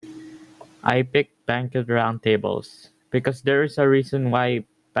I picked banquet round tables because there is a reason why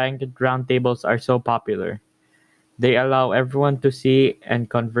banquet round tables are so popular. They allow everyone to see and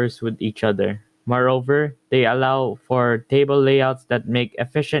converse with each other. Moreover, they allow for table layouts that make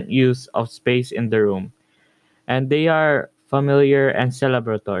efficient use of space in the room, and they are familiar and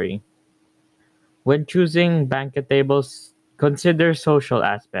celebratory. When choosing banquet tables, consider social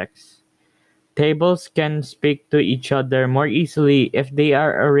aspects. Tables can speak to each other more easily if they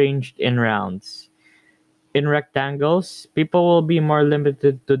are arranged in rounds. In rectangles, people will be more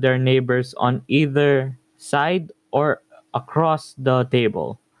limited to their neighbors on either side or across the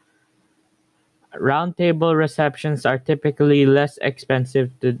table. Round table receptions are typically less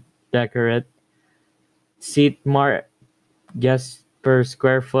expensive to decorate, seat more guests per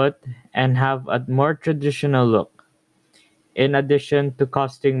square foot, and have a more traditional look. In addition to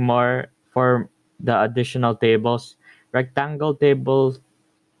costing more for the additional tables, rectangle table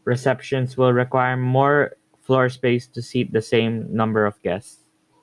receptions will require more floor space to seat the same number of guests.